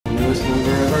newest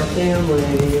member of our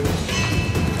family.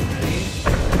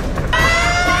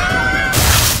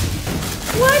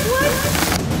 What?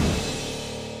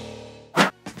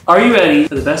 Are you ready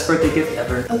for the best birthday gift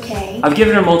ever? Okay. I've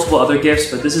given her multiple other gifts,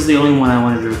 but this is the only one I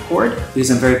wanted to record because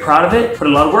I'm very proud of it. Put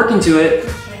a lot of work into it.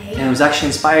 Okay. And it was actually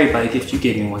inspired by a gift you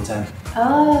gave me one time.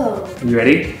 Oh. Are you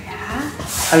ready? Yeah.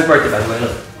 Happy birthday, by the way.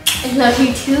 Look. I love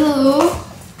you too.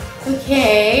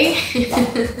 Okay.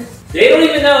 They don't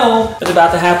even know what's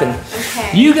about to happen.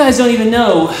 Okay. You guys don't even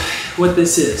know what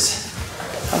this is.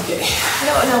 Okay. I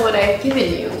don't know what I've given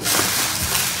you.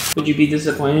 Would you be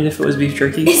disappointed if it was beef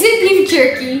jerky? Is it beef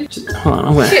jerky? Hold on,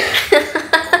 I'm going.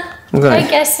 I'm going. I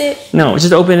guess it. No,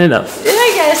 just open it up. Did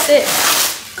I guess it?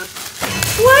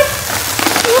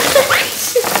 What?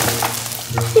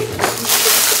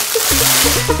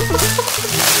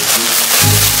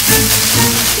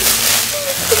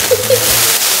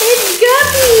 It's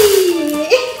Guppy!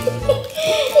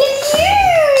 It's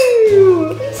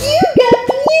you! It's you,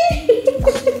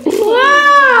 Guppy!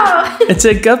 Wow! It's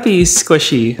a Guppy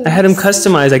squishy. I had him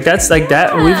customized. Like that's like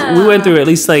that. Wow. We went through at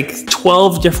least like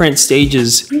 12 different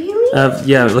stages. Really?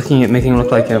 Yeah, looking at making him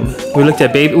look like him. We looked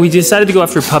at baby. We decided to go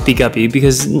after puppy Guppy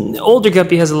because older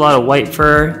Guppy has a lot of white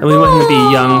fur, and we want him to be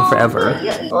young forever.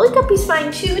 Old Guppy's fine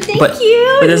too. Thank But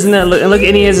doesn't that look? And look,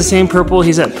 and he has the same purple.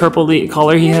 He's that purple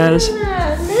collar he has.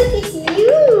 Yeah, look, it's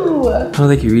you. I don't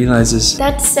think he realizes.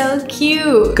 That's so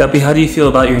cute. Guppy, how do you feel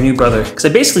about your new brother? Because I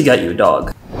basically got you a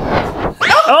dog.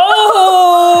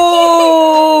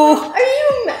 Oh! Are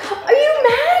you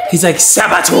mad? He's like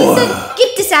Saboteur. He said,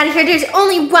 get this out of here. There's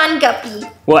only one Guppy.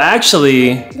 Well,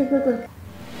 actually. Look.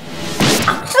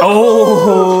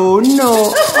 Oh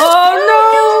no!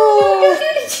 Oh Don't do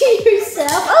it to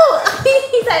yourself.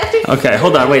 Oh, no! Okay,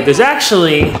 hold on. Wait. There's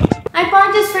actually. I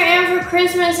bought this for Anne for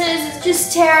Christmas, and it's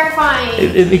just terrifying.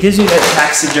 It gives you that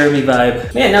taxidermy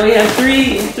vibe. Man, now we have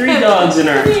three dogs in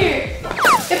our. Come here.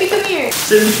 Guppy, come here.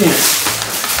 Sit in between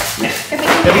us. Yeah.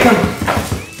 Guppy, come.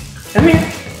 Come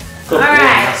here. Go, All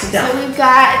right. sit down. So we've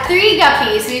got 3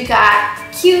 Guppies. We've got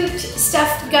cute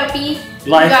stuffed Guppy.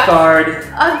 Lifeguard.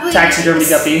 Ugly, Taxidermy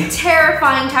Guppy.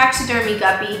 Terrifying taxidermy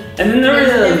Guppy. And then the real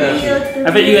Guppy. the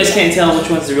I bet you guys real- can't tell which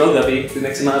one's the real Guppy. We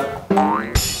mix them up.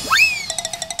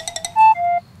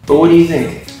 But what do you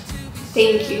think?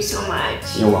 Thank you so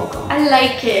much. You're welcome. I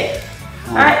like it.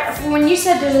 Alright, when you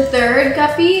said there's a 3rd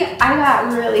Guppy, I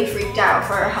got really freaked out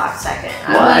for a hot second.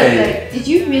 I Why? was like, did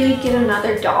you really get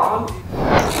another dog?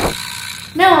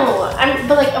 No,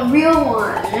 but like a real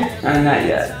one. Not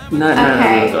yet. Not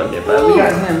Okay. a real dog yet, but we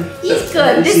got him. He's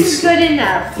good. This is good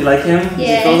enough. You like him?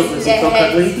 Yes, Does he feel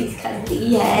cuddly? he's cuddly.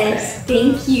 Yes,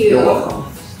 thank you. You're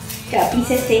welcome. Guppy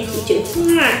says thank you too.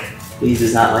 He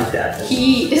does not like that.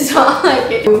 He does not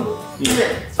like it.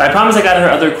 But I promise I got her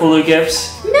other cooler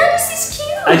gifts. No, this is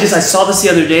cute. I saw this the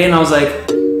other day and I was like,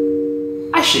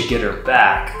 I should get her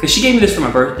back. Because she gave me this for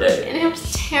my birthday. And it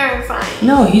was terrifying.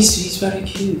 No, he's very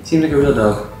cute. Seems like a real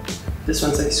dog. This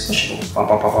one's like squishable. Bum,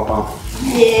 bum, bum, bum, bum.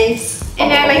 Yes.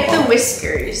 And I like the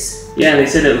whiskers. Yeah, they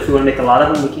said that if we want to make a lot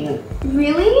of them, we can.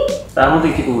 Really? But I don't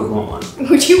think people would want one.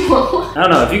 Would you want one? I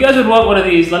don't know. If you guys would want one of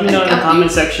these, let me know in the Guppy?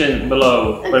 comment section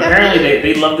below. A But Guppy? apparently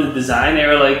they loved the design. They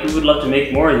were like, we would love to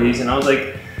make more of these. And I was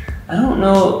like, I don't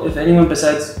know if anyone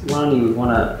besides Roni would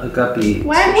want a Guppy.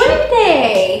 Why wouldn't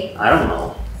they? I don't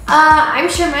know. I'm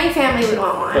sure my family would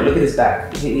want But one. look at his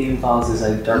back. He even follows his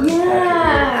like dark patch.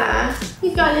 Yeah.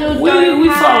 He's got a little We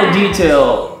dark follow patch.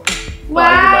 detail.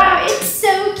 Wow, it's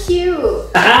so cute.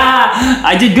 Ah,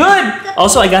 I did good.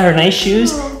 Also, I got her nice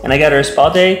shoes, and I got her a spa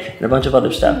day, and a bunch of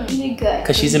other stuff. You did good.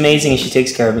 Because she's amazing and she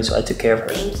takes care of me, so I took care of her.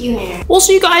 Thank you, Aaron. We'll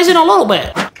see you guys in a little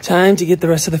bit. Time to get the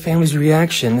rest of the family's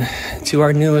reaction to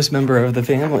our newest member of the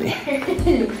family.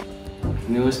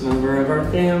 Newest member of our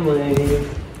family.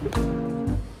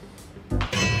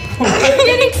 You're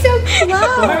getting so close.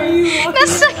 Why are you walking?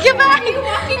 That's so goodbye.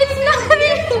 It's not.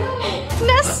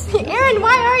 That's Aaron.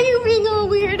 Why are you being a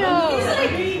weirdo?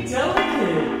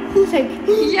 He's like,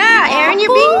 yeah, Aaron,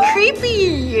 you're being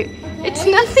creepy. It's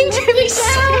nothing to be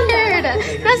scared.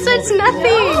 That's it's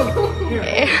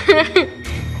nothing.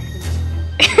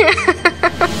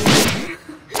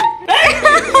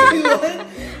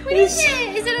 What is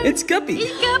it? Is it a It's Guppy.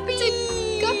 It's Guppy. It's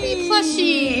a Guppy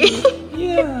plushie.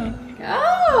 Yeah.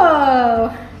 Oh,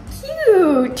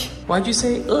 cute. Why'd you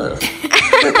say ugh?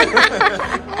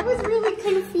 I was really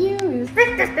confused.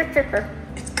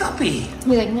 It's Guppy. He's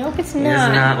like, nope, it's It's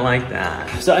not like that.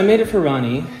 So I made it for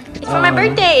Roni. It's for my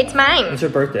birthday. It's mine. It's her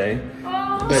birthday.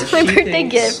 But It's my she birthday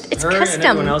thinks- gift. It's her custom. and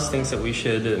everyone else thinks that we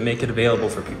should make it available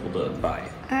for people to buy.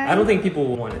 I don't think people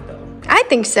will want it though. I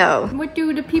think so. What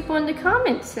do the people in the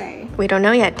comments say? We don't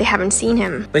know yet. They haven't seen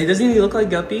him. But doesn't he look like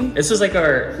Guppy? This was like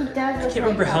our. He does. I can't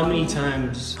remember how many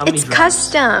times. How many It's drops.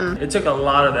 custom. It took a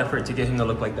lot of effort to get him to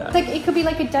look like that. Like it could be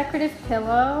like a decorative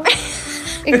pillow.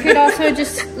 It could also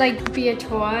just like be a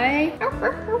toy. I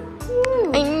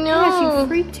Gosh, know. you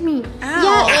freaked me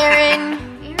out. Yeah, Aaron.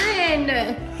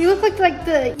 Aaron, you look like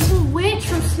the evil witch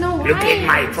from Snow White. Look at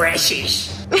my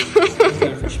precious.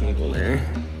 Fish Schmeagle there.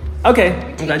 Okay,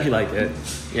 I'm glad you liked it.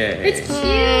 Yeah. It's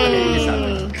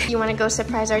cute. You want to go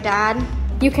surprise our dad?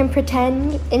 You can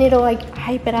pretend, and it'll like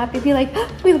hype it up. It'll be like,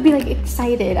 we'll be like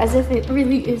excited, as if it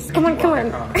really is. Come on, come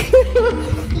on.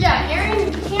 Yeah,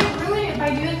 Aaron, you can't ruin it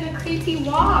by doing a creepy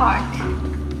walk.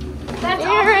 That's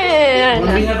Aaron.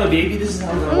 When we have a baby, this is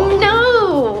how we're gonna walk.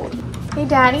 No. Hey,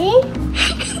 Daddy.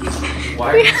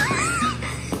 Why?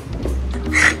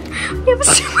 We have a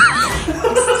surprise.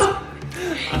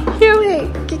 Here, wait.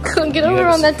 Get over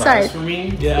on that side. For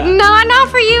me? Yeah. No, not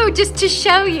for you. Just to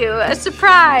show you. A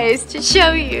surprise to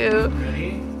show you.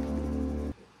 Ready?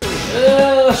 She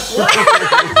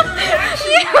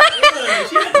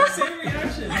She had the same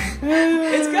reaction.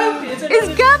 It's Guppy. It's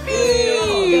Guppy.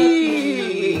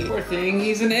 Poor thing,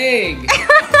 he's an egg.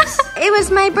 It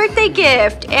was my birthday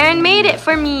gift. Aaron made it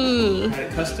for me. Had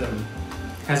it custom.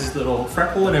 Has his little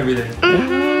freckle and everything.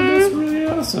 That's really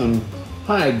awesome.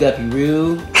 Hi, Guppy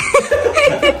Roo.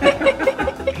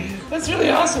 That's really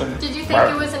awesome. Did you think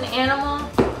it was an animal?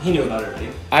 He knew about it already.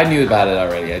 I knew about it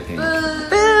already, I think.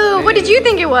 Boo. What did you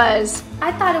think it was?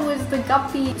 I thought it was the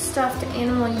Guppy stuffed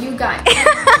animal you got.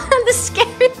 The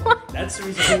scary one. That's the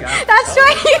reason I got it. That's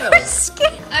why you were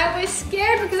scared. I was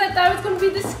scared because I thought it was going to be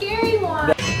the scary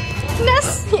one.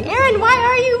 Aaron, why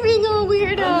are you being a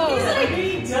weirdo?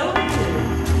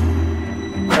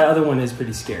 That other one is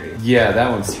pretty scary. Yeah, that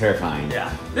one's terrifying.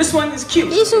 Yeah. This one is cute.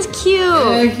 This is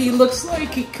cute. He looks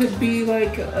like he could be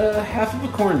like half of a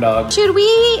corn dog. Should we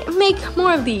make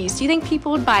more of these? Do you think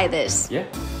people would buy this? Yeah.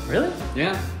 Really?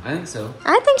 Yeah, I think so.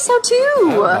 I think so I would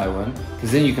buy too. one.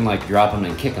 Because then you can like drop him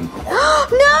and kick him. No!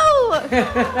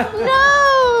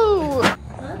 No!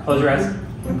 Close your eyes.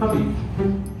 Puppy.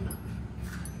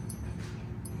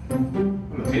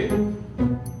 Okay.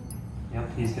 Yep,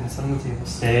 he's gonna sit on the table.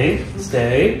 Stay.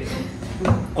 Stay.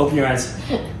 Open your eyes.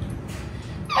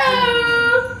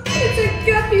 Oh, it's a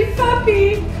Guppy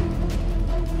puppy.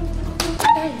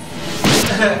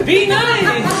 Be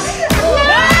nice!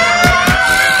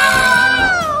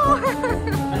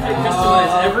 I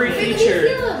customize every feature.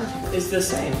 Is the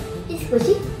same. He's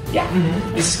squishy? Yeah.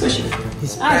 He's squishy.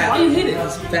 He's fat. Why you hit it?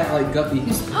 He's fat like Guppy.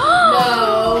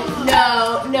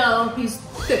 No, he's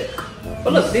thick.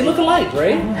 But look, they look alike,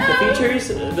 right? The features,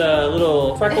 the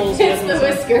little freckles. he has It's on the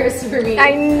his head. whiskers for me.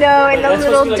 I know, and the That's supposed to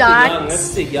little be like the young. dots.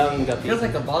 That's the young Guppy. Feels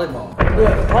like a volleyball.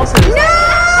 Also, No!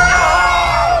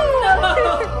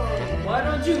 why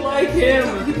don't you like him?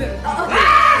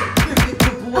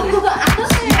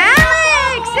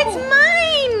 Alex, it's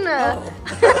mine!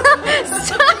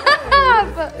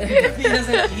 Stop! If he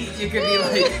doesn't eat, you could be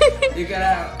like, you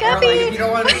gotta, or Guppy. like if you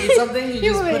don't want to eat something, you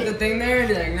just put the thing there and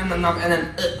you're like, nom, nom, nom, and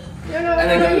then, No, And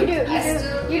then what go-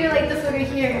 you do like this over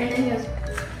here, and then he goes,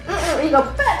 and you go,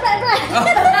 bah, bah, bah.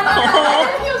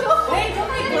 And he goes, oh, wait, don't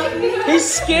make me. He's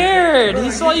scared.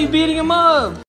 He saw you beating him up.